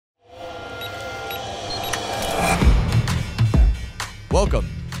Welcome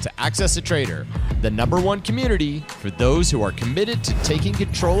to AccessATrader, the #1 community for those who are committed to taking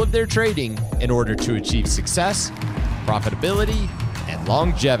control of their trading in order to achieve success, profitability, and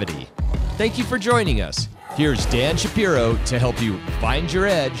longevity. Thank you for joining us. Here's Dan Shapiro to help you find your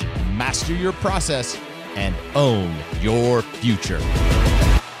edge, master your process, and own your future.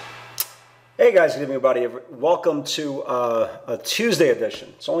 Hey guys, good evening everybody. Welcome to a Tuesday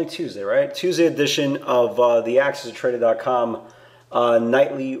edition. It's only Tuesday, right? Tuesday edition of the AccessATrader.com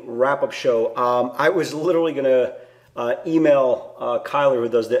nightly wrap-up show. I was literally going to email Kyler, who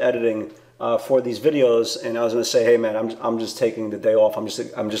does the editing for these videos, and I was going to say, hey man, I'm just taking the day off. I'm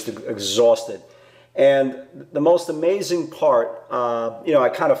just exhausted. And the most amazing part,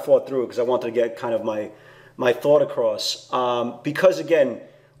 I kind of fought through it because I wanted to get kind of my thought across. Because again,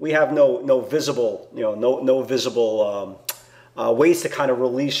 we have no visible, no visible ways to kind of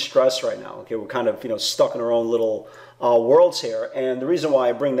release stress right now. Okay, we're kind of stuck in our own little worlds here. And the reason why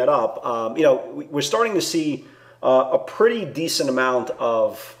I bring that up, we're starting to see a pretty decent amount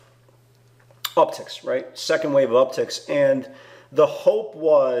of upticks, right? Second wave of upticks, and the hope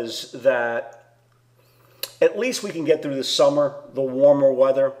was that at least we can get through the summer, the warmer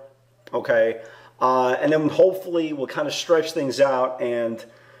weather, okay, and then hopefully we'll kind of stretch things out and.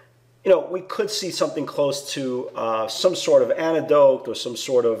 We could see something close to some sort of antidote or some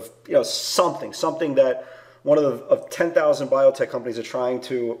sort of, something that one of 10,000 biotech companies are trying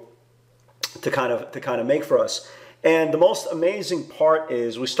to kind of make for us. And the most amazing part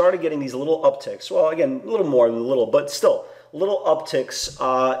is we started getting these little upticks. Well, again, a little more than a little, but still little upticks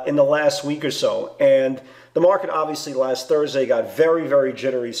in the last week or so. And the market obviously last Thursday got very, very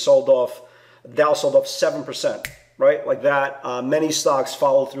jittery, Dow sold off 7%. Right, like that. Many stocks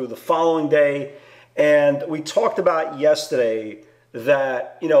followed through the following day, and we talked about yesterday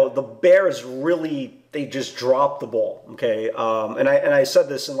that the bears really just dropped the ball. Okay, and I said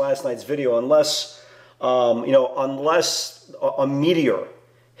this in last night's video. Unless unless a meteor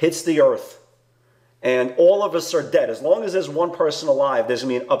hits the Earth and all of us are dead, as long as there's one person alive, there's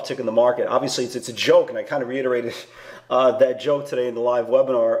gonna be an uptick in the market. Obviously, it's a joke, and I kind of reiterated that joke today in the live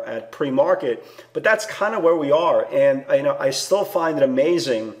webinar at pre-market, but that's kind of where we are. And I still find it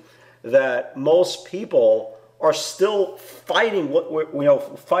amazing that most people are still fighting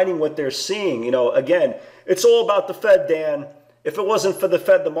what they're seeing. Again, it's all about the Fed, Dan. If it wasn't for the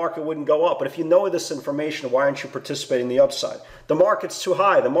Fed, the market wouldn't go up. But if you know this information, why aren't you participating in the upside? The market's too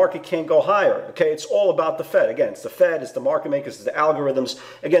high. The market can't go higher. Okay, it's all about the Fed. Again, it's the Fed, it's the market makers, it's the algorithms.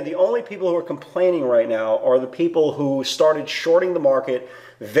 Again, the only people who are complaining right now are the people who started shorting the market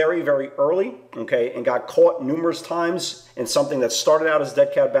very, very early, okay, and got caught numerous times in something that started out as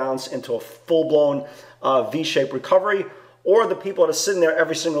dead cat bounce into a full-blown V-shaped recovery. Or the people that are sitting there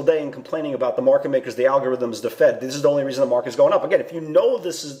every single day and complaining about the market makers, the algorithms, the Fed. This is the only reason the market is going up. Again, if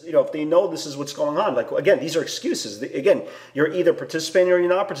this is, if they know this is what's going on, like again, these are excuses. Again, you're either participating or you're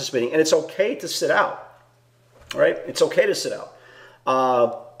not participating, and it's okay to sit out. Right? It's okay to sit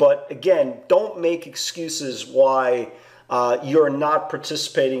out. But again, don't make excuses why you're not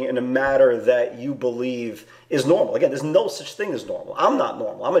participating in a matter that you believe is normal. Again, there's no such thing as normal. I'm not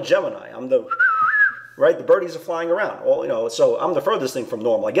normal. I'm a Gemini. I'm the right? The birdies are flying around. Well, so I'm the furthest thing from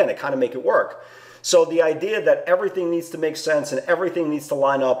normal. Again, it kind of make it work. So the idea that everything needs to make sense and everything needs to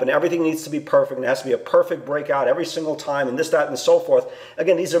line up and everything needs to be perfect and it has to be a perfect breakout every single time and this, that, and so forth.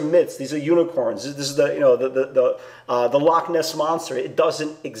 Again, these are myths. These are unicorns. This is the Loch Ness monster. It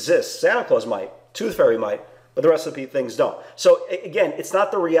doesn't exist. Santa Claus might. Tooth Fairy might. But the rest of the things don't. So again, it's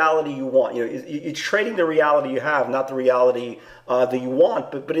not the reality you want. You're trading the reality you have, not the reality that you want.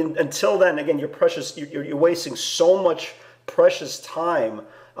 But until then, again, you're wasting so much precious time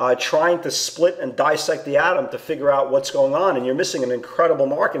trying to split and dissect the atom to figure out what's going on, and you're missing an incredible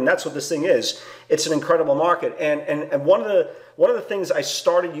market. And that's what this thing is. It's an incredible market. And one of the things I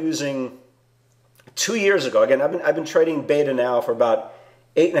started using 2 years ago. Again, I've been trading beta now for about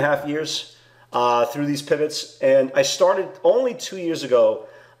 8.5 years. Through these pivots, and I started only 2 years ago,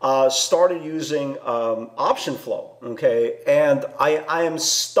 started using option flow, okay, and I am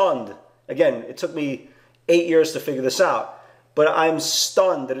stunned. Again, it took me 8 years to figure this out, but I'm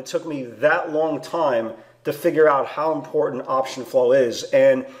stunned that it took me that long time to figure out how important option flow is.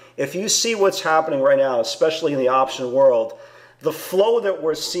 And if you see what's happening right now, especially in the option world, the flow that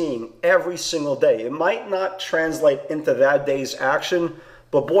we're seeing every single day, it might not translate into that day's action,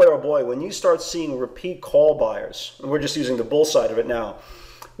 but boy, oh boy, when you start seeing repeat call buyers, and we're just using the bull side of it now,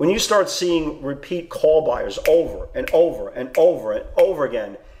 when you start seeing repeat call buyers over and over and over and over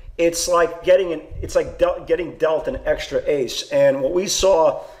again, it's like getting dealt an extra ace. And what we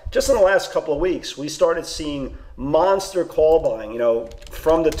saw just in the last couple of weeks, we started seeing monster call buying,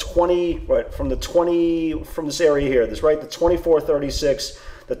 from the 20, right, from this area here, the 2436,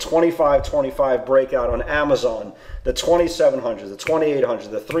 the 2525 breakout on Amazon, the 2700, the 2800,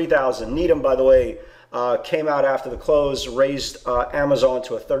 the 3000. Needham, by the way, came out after the close, raised Amazon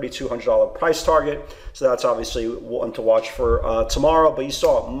to a $3,200 price target. So that's obviously one to watch for tomorrow. But you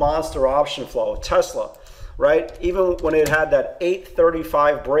saw a monster option flow. Tesla, right? Even when it had that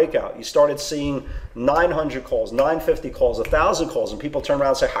 835 breakout, you started seeing 900 calls, 950 calls, 1,000 calls, and people turn around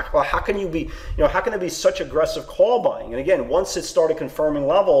and say, how can you be, how can there be such aggressive call buying? And again, once it started confirming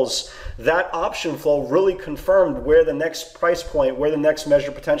levels, that option flow really confirmed where the next price point, where the next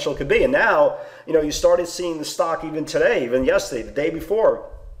measure potential could be. And now, you started seeing the stock even today, even yesterday, the day before,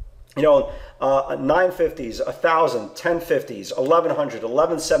 950s, 1,000, 1050s, 1,100,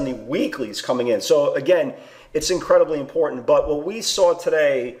 1,170 weeklies coming in. So again, it's incredibly important. But what we saw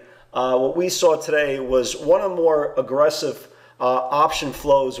today was one of the more aggressive option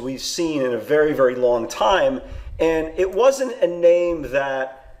flows we've seen in a very, very long time. And it wasn't a name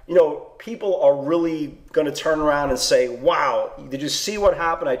that, people are really going to turn around and say, wow, did you see what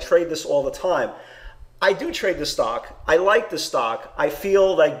happened? I trade this all the time. I do trade the stock. I like the stock. I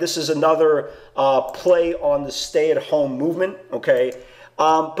feel like this is another play on the stay-at-home movement, okay?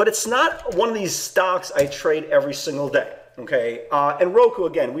 But it's not one of these stocks I trade every single day, okay? And Roku,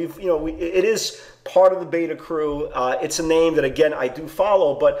 again, it is part of the beta crew. It's a name that, again, I do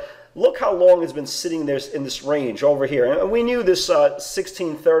follow, but look how long it's been sitting there in this range over here. And we knew this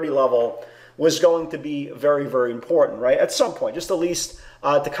 1630 level was going to be very, very important, right? At some point, just at least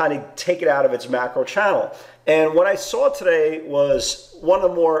to kind of take it out of its macro channel. And what I saw today was one of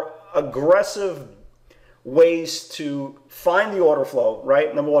the more aggressive ways to find the order flow,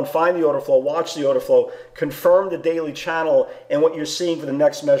 right? Number one, find the order flow, watch the order flow, confirm the daily channel and what you're seeing for the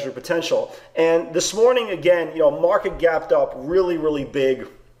next measure of potential. And this morning, again, market gapped up really, really big.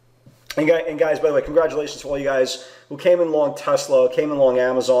 And guys, by the way, congratulations to all you guys who came in long Tesla, came in long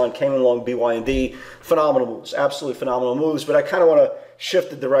Amazon, came in long BYD. Phenomenal moves, absolutely phenomenal moves. But I kind of want to shift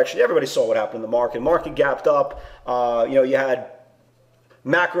the direction. Everybody saw what happened in the market. Market gapped up. You had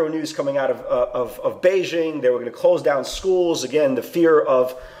macro news coming out of Beijing. They were going to close down schools. Again, the fear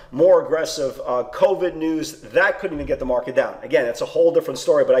of more aggressive COVID news. That couldn't even get the market down. Again, it's a whole different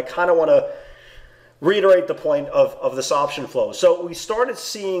story, but I kind of want to reiterate the point of this option flow. So we started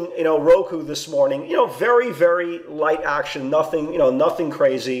seeing, Roku this morning, very, very light action, nothing, nothing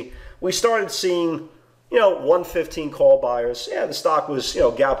crazy. We started seeing, 115 call buyers. Yeah, the stock was,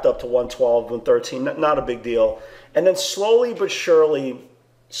 gapped up to 112, 113, not a big deal. And then slowly but surely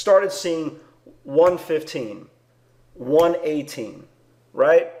started seeing 115, 118,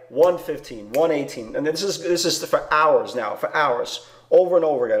 right? 115, 118. And this is for hours now, for hours, over and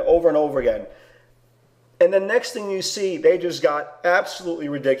over again, over and over again. And the next thing you see, they just got absolutely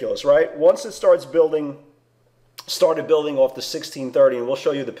ridiculous, right? Once it started building off the 1630, and we'll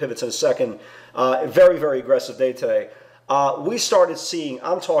show you the pivots in a second. Very, very aggressive day today. We started seeing,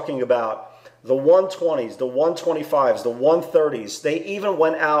 I'm talking about the 120s, the 125s, the 130s. They even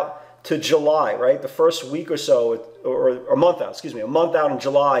went out to July, right? The first week or so, or a month out, excuse me, a month out in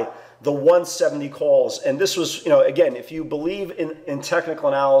July, the 170 calls. And this was, again, if you believe in technical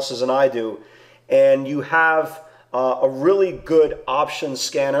analysis, and I do, and you have a really good option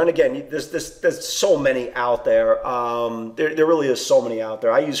scanner, and again, there's so many out there. There really is so many out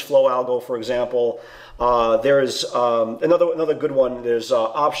there. I use Flow Algo, for example. There's another good one. There's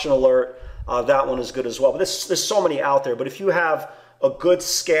Option Alert. That one is good as well. But there's so many out there. But if you have a good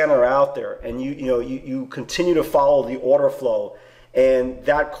scanner out there, and you continue to follow the order flow, and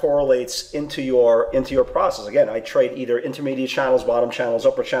that correlates into your process. Again, I trade either intermediate channels, bottom channels,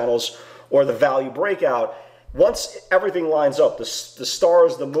 upper channels, or the value breakout. Once everything lines up, the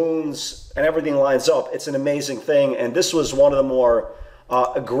stars, the moons, and everything lines up, it's an amazing thing. And this was one of the more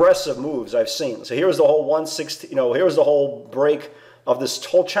aggressive moves I've seen. So here's the whole 160, here's the whole break of this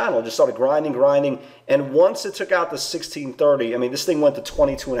whole channel. It just started grinding. And once it took out the 1630, I mean, this thing went to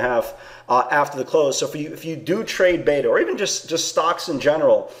 22.5 after the close. So if you do trade beta, or even just stocks in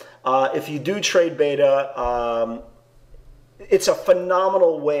general, if you do trade beta, it's a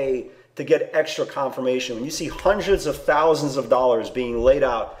phenomenal way to get extra confirmation. When you see hundreds of thousands of dollars being laid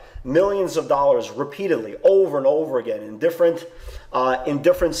out, millions of dollars repeatedly over and over again in different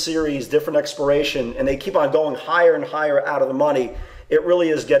series, different expiration, and they keep on going higher and higher out of the money, it really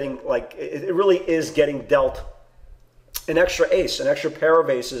is getting dealt an extra ace, an extra pair of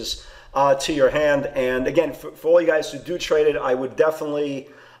aces to your hand. And again, for all you guys who do trade it, I would definitely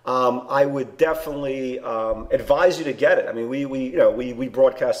I would definitely advise you to get it. I mean, we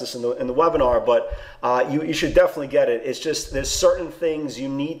broadcast this in the webinar, but you should definitely get it. It's just there's certain things you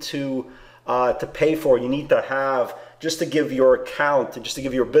need to pay for. You need to have just to give your account and just to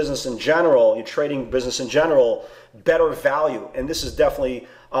give your business in general, your trading business in general, better value. And this is definitely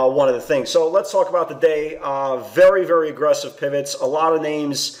one of the things. So let's talk about the day. Very, very aggressive pivots. A lot of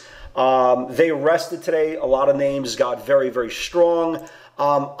names, they rested today. A lot of names got very, very strong.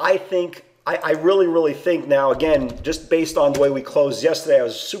 I really, really think now, again, just based on the way we closed yesterday, I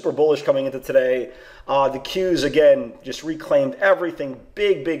was super bullish coming into today. The Qs, again, just reclaimed everything.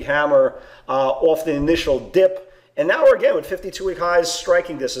 Big, big hammer off the initial dip. And now we're again with 52-week highs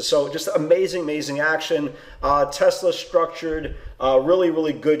striking distance. So just amazing, amazing action. Tesla structured, really,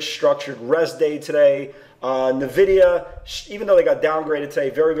 really good structured rest day today. NVIDIA, even though they got downgraded today,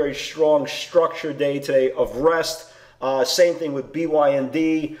 very, very strong structured day today of rest. Same thing with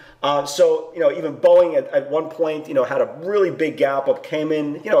BYND. So, even Boeing at one point, had a really big gap up, came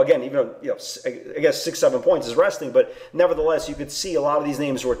in, again, even, I guess 6-7 points is resting, but nevertheless, you could see a lot of these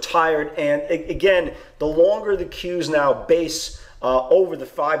names were tired. And again, the longer the Qs now base over the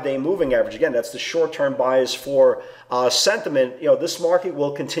 5-day moving average, again, that's the short-term bias for sentiment, this market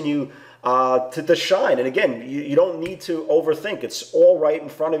will continue to shine. And again, you don't need to overthink. It's all right in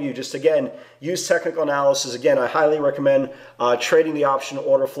front of you. Just again, use technical analysis. Again, I highly recommend trading the option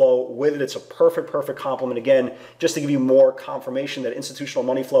order flow with it. It's a perfect complement. Again, just to give you more confirmation that institutional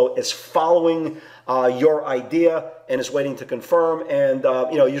money flow is following your idea and is waiting to confirm. And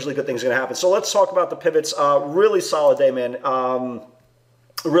usually good things are going to happen. So let's talk about the pivots. Really solid day, man.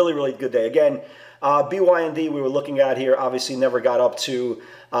 Really, really good day. Again, BYND we were looking at here obviously never got up to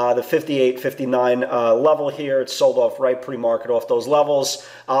the 58, 59 level here. It sold off right pre-market off those levels.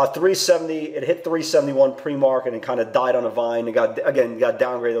 370, it hit 371 pre-market and kind of died on a vine. It got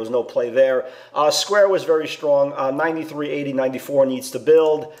downgraded. There was no play there. Square was very strong. 93.80, 94 needs to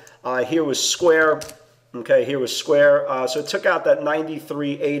build. Here was Square. Okay, here was Square. So it took out that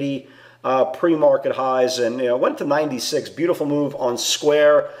 93.80 pre-market highs and went to 96. Beautiful move on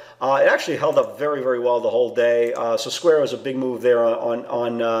Square. It actually held up very, very well the whole day. So Square was a big move there for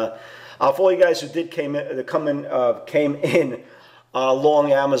all you guys who did came in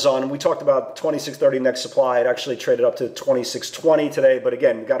long Amazon. We talked about 2630 next supply. It actually traded up to 2620 today, but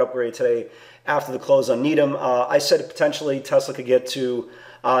again, got upgraded today after the close on Needham. I said potentially Tesla could get to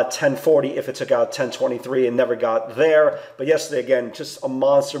 1040 if it took out 1023 and never got there. But yesterday, again, just a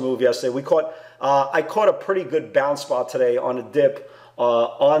monster move yesterday. I caught a pretty good bounce spot today on a dip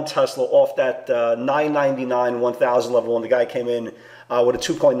on Tesla off that 999 1000 level when the guy came in with a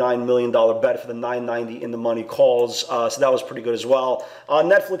 $2.9 million bet for the 990 in the money calls. So that was pretty good as well.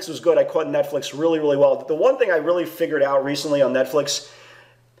 Netflix was good. I caught Netflix really, really well. The one thing I really figured out recently on Netflix,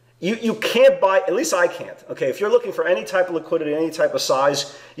 you can't buy, at least I can't, okay? If you're looking for any type of liquidity, any type of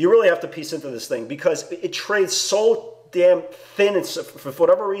size, you really have to piece into this thing because it trades so damn thin. It's, for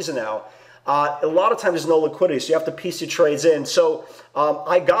whatever reason now, a lot of times there's no liquidity, so you have to piece your trades in. So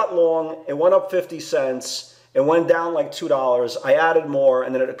I got long, it went up 50 cents, it went down like $2, I added more,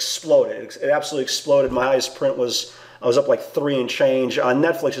 and then it exploded. It absolutely exploded. My highest print was, I was up like 3 and change.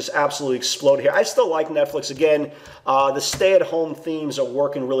 Netflix just absolutely exploded here. I still like Netflix. Again, the stay-at-home themes are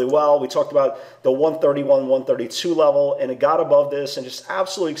working really well. We talked about the 131, 132 level, and it got above this and just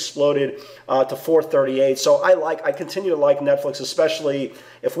absolutely exploded to 438. So I continue to like Netflix, especially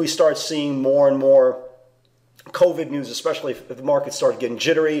if we start seeing more and more COVID news, especially if the market started getting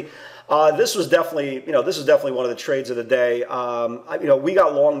jittery. This was definitely, one of the trades of the day. We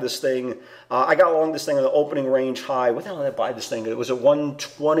got long this thing. I got long this thing on the opening range high. What the hell did I buy this thing? It was at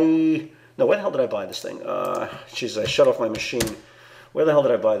 120. No, where the hell did I buy this thing? Jeez, I shut off my machine. Where the hell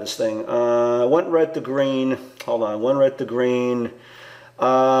did I buy this thing? Went red to green. Hold on, went red to green.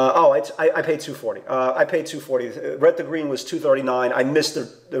 I paid 240. I paid 240. Red to green was 239. I missed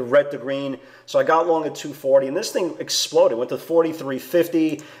the red to green, so I got long at 240, and this thing exploded. Went to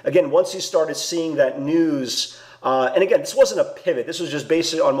 43.50. Again, once you started seeing that news, and again, this wasn't a pivot. This was just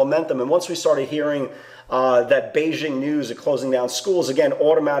based on momentum. And once we started hearing that Beijing news of closing down schools, again,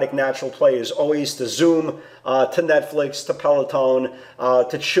 automatic natural play is always to Zoom, to Netflix, to Peloton,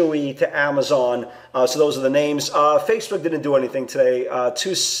 to Chewy, to Amazon. So those are the names. Facebook didn't do anything today.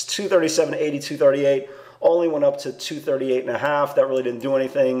 237.80, 238. Only went up to 238.5. That really didn't do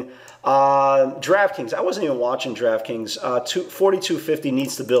anything. DraftKings, I wasn't even watching DraftKings. 42.50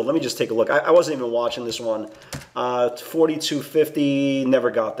 needs to build. Let me just take a look. I wasn't even watching this one. 42.50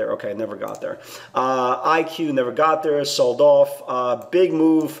 never got there. Okay, never got there. IQ never got there. Sold off. Big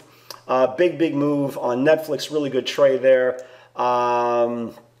move. Big move on Netflix. Really good trade there.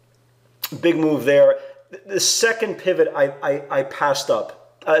 Big move there. The second pivot I passed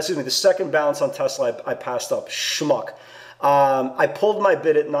up. The second bounce on Tesla I passed up. Schmuck. I pulled my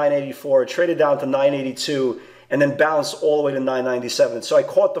bid at 984, traded down to 982, and then bounced all the way to 997. So I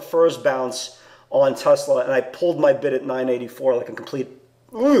caught the first bounce on Tesla, and I pulled my bid at 984 like a complete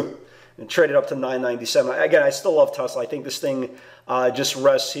and traded up to 997. Again, I still love Tesla. I think this thing just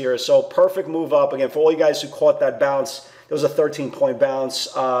rests here. So perfect move up. Again, for all you guys who caught that bounce, it was a 13-point bounce.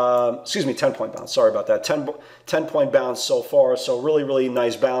 10-point bounce. Sorry about that. 10-point bounce so far. So really, really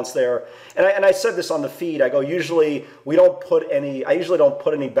nice bounce there. And I said this on the feed. I go, I usually don't put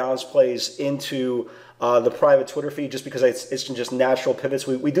any bounce plays into the private Twitter feed just because it's just natural pivots.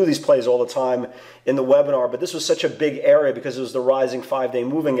 We do these plays all the time in the webinar, but this was such a big area because it was the rising 5-day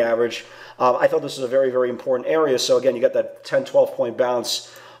moving average. I thought this was a very, very important area. So again, you got that 10, 12-point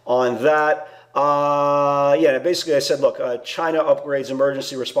bounce on that. Basically I said, look, China upgrades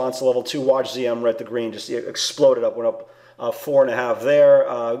emergency response to level 2. Watch ZM red to green, just exploded up, went up 4.5 there.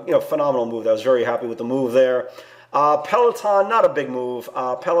 Phenomenal move. I was very happy with the move there. Peloton, not a big move.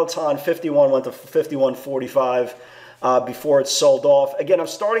 Peloton 51 went to 51.45 before it sold off. Again, I'm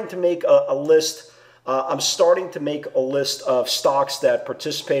starting to make a list. I'm starting to make a list of stocks that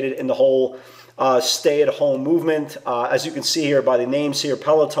participated in the whole stay-at-home movement. As you can see here by the names here,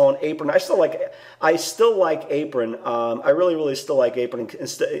 Peloton, Apron. I still like Apron. I really, really still like Apron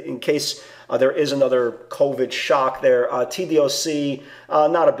in case there is another COVID shock there. TDOC,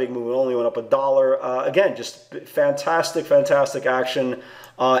 not a big move. It only went up $1. Again, just fantastic, fantastic action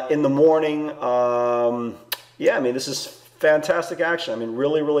in the morning. This is fantastic action.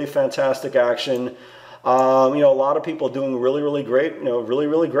 Really, really fantastic action. A lot of people doing really, really great. Really,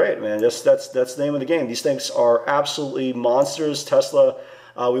 really great, man. That's the name of the game. These things are absolutely monsters. Tesla,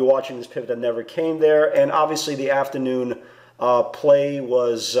 we were watching this pivot that never came there, and obviously the afternoon play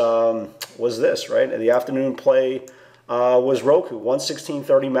was this, right? And the afternoon play was Roku,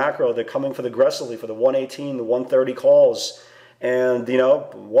 116.30 macro. They're coming for aggressively for the 118, the 130 calls. And,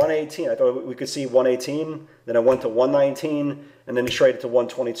 118, I thought we could see 118. Then I went to 119, and then it traded to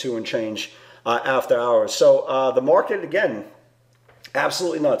 122 and change after hours. So the market, again,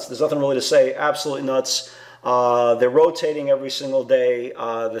 absolutely nuts. There's nothing really to say. Absolutely nuts. They're rotating every single day.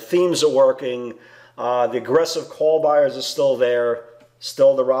 The themes are working. The aggressive call buyers are still there.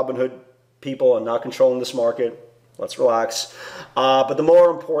 Still the Robinhood people are not controlling this market. Let's relax. But the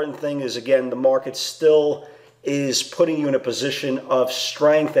more important thing is, again, the market still is putting you in a position of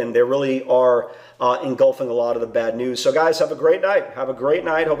strength, and they really are engulfing a lot of the bad news. So guys, have a great night. Have a great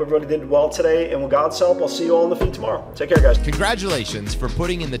night. Hope everybody did well today. And with God's help, I'll see you all in the feed tomorrow. Take care, guys. Congratulations for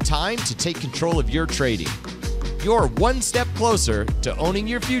putting in the time to take control of your trading. You're one step closer to owning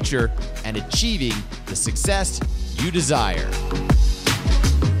your future and achieving the success you desire.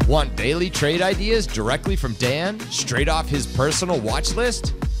 Want daily trade ideas directly from Dan, straight off his personal watch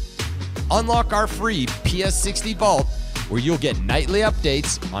list? Unlock our free PS60 Vault, where you'll get nightly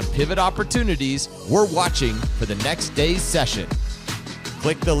updates on pivot opportunities we're watching for the next day's session.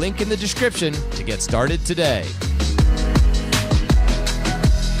 Click the link in the description to get started today.